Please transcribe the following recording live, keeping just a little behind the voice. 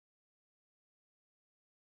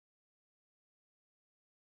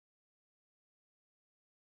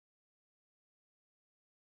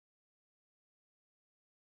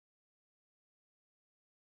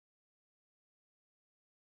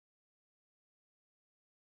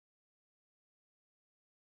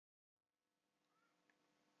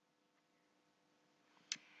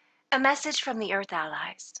A message from the Earth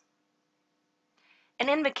Allies. An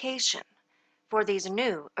invocation for these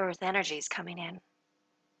new Earth energies coming in.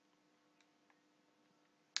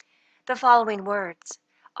 The following words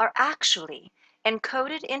are actually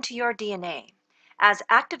encoded into your DNA as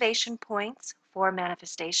activation points for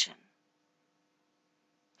manifestation.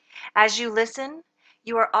 As you listen,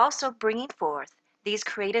 you are also bringing forth these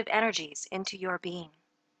creative energies into your being.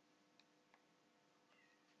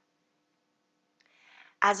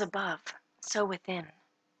 As above, so within.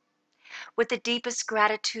 With the deepest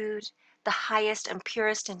gratitude, the highest and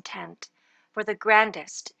purest intent for the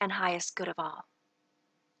grandest and highest good of all.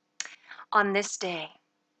 On this day,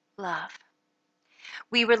 love,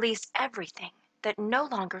 we release everything that no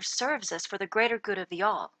longer serves us for the greater good of the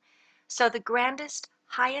all, so the grandest,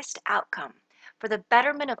 highest outcome for the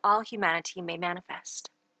betterment of all humanity may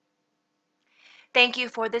manifest. Thank you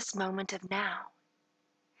for this moment of now,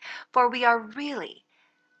 for we are really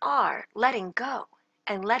letting go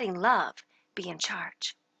and letting love be in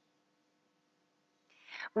charge.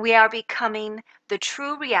 We are becoming the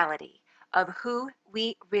true reality of who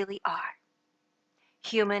we really are,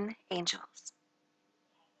 human angels.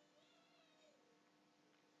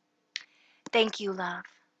 Thank you, love,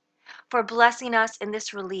 for blessing us in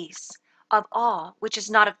this release of all which is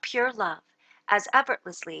not of pure love as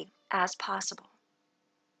effortlessly as possible.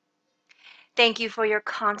 Thank you for your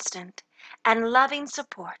constant and loving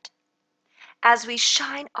support as we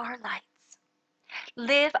shine our lights,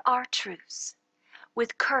 live our truths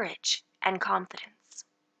with courage and confidence.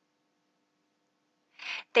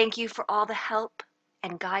 Thank you for all the help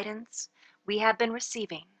and guidance we have been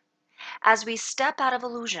receiving as we step out of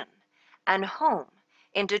illusion and home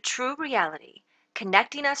into true reality,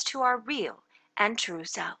 connecting us to our real and true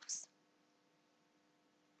selves.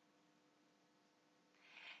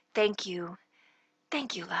 Thank you,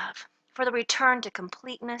 love, for the return to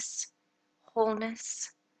completeness,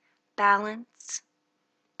 wholeness, balance,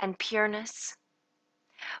 and pureness,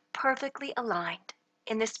 perfectly aligned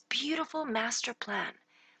in this beautiful master plan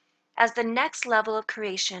as the next level of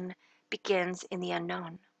creation begins in the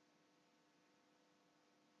unknown.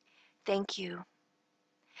 Thank you,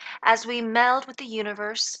 as we meld with the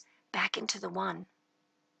universe back into the one,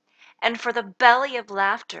 and for the belly of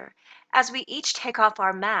laughter as we each take off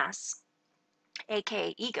our masks,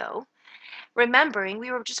 aka ego, remembering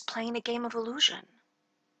we were just playing a game of illusion.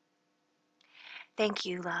 Thank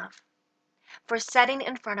you, love, for setting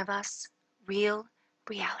in front of us real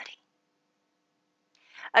reality.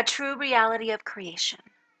 A true reality of creation,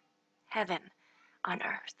 heaven on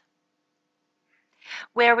earth,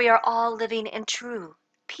 where we are all living in true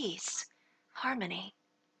peace, harmony,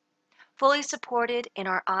 fully supported in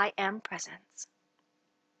our I am presence.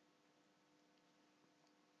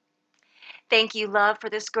 Thank you, love, for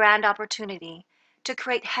this grand opportunity to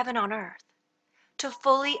create heaven on earth, to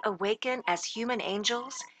fully awaken as human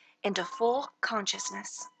angels into full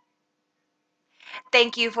consciousness.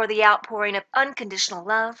 Thank you for the outpouring of unconditional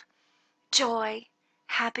love, joy,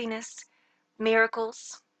 happiness,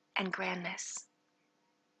 miracles, and grandness.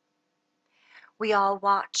 We all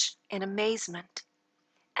watch in amazement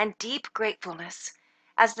and deep gratefulness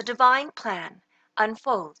as the divine plan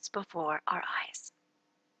unfolds before our eyes.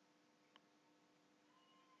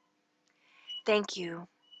 Thank you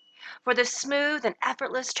for the smooth and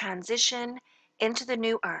effortless transition into the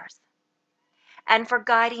new earth, and for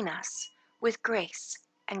guiding us with grace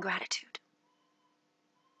and gratitude.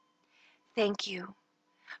 Thank you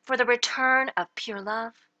for the return of pure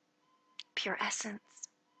love, pure essence,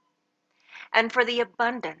 and for the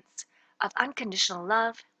abundance of unconditional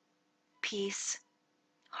love, peace,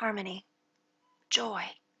 harmony, joy,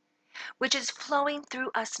 which is flowing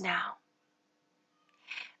through us now.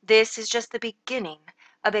 This is just the beginning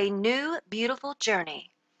of a new, beautiful journey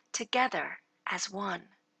together as one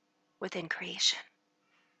within creation.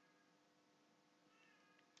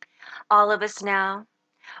 All of us now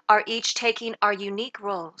are each taking our unique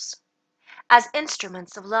roles as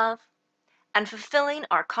instruments of love and fulfilling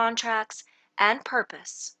our contracts and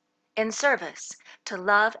purpose in service to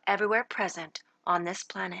love everywhere present on this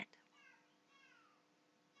planet.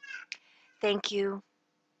 Thank you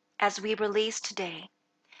as we release today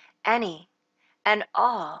any and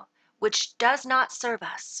all which does not serve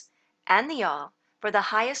us, and the all for the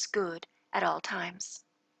highest good at all times.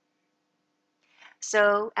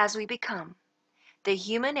 So as we become the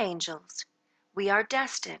human angels we are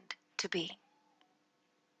destined to be.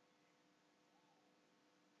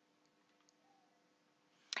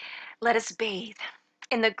 Let us bathe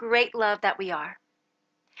in the great love that we are.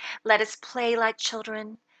 Let us play like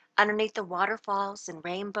children underneath the waterfalls and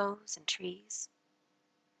rainbows and trees.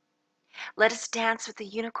 Let us dance with the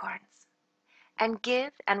unicorns and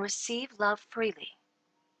give and receive love freely.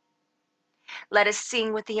 Let us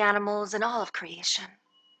sing with the animals and all of creation.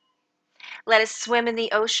 Let us swim in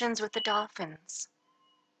the oceans with the dolphins.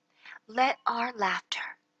 Let our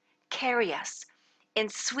laughter carry us in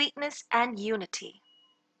sweetness and unity,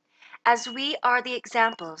 as we are the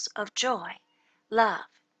examples of joy, love,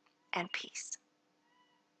 and peace.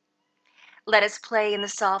 Let us play in the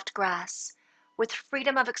soft grass with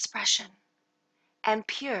freedom of expression and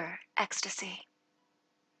pure ecstasy,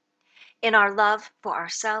 in our love for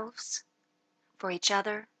ourselves, for each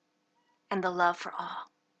other, and the love for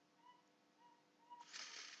all.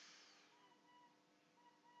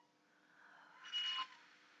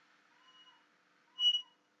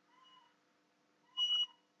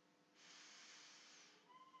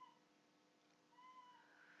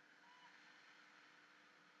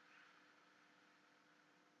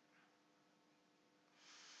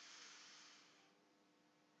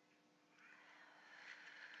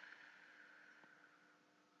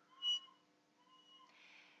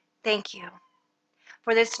 Thank you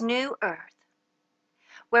for this new earth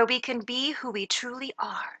where we can be who we truly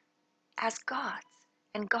are as gods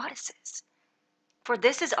and goddesses. For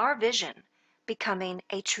this is our vision becoming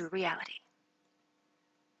a true reality.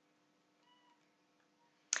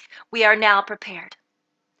 We are now prepared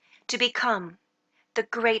to become the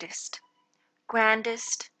greatest,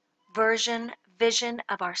 grandest vision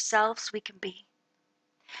of ourselves we can be.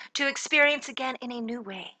 To experience again in a new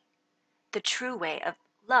way, the true way of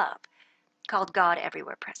love called God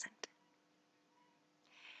everywhere present.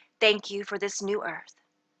 Thank you for this new earth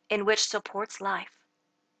in which supports life,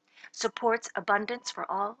 supports abundance for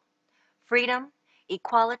all, freedom,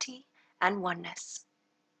 equality, and oneness.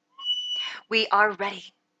 We are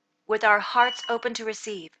ready, with our hearts open to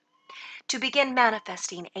receive, to begin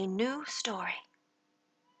manifesting a new story,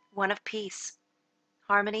 one of peace,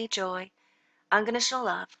 harmony, joy, unconditional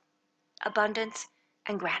love, abundance,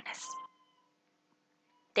 and grandness.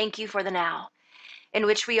 Thank you for the now, in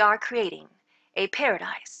which we are creating a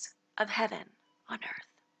paradise of heaven on earth.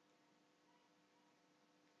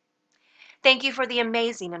 Thank you for the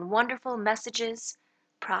amazing and wonderful messages,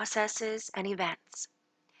 processes, and events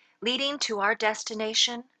leading to our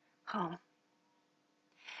destination, home.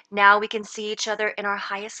 Now we can see each other in our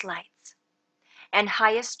highest lights and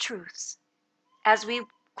highest truths as we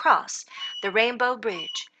cross the rainbow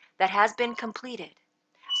bridge that has been completed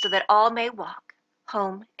so that all may walk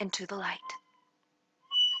home into the light.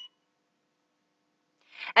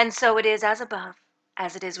 And so it is as above,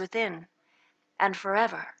 as it is within, and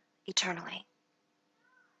forever, eternally.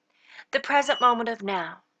 The present moment of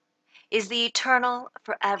now is the eternal,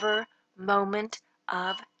 forever moment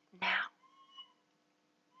of now,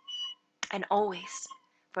 and always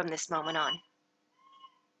from this moment on.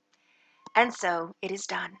 And so it is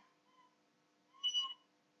done.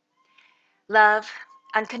 Love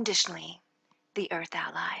unconditionally, the Earth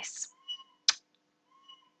Allies.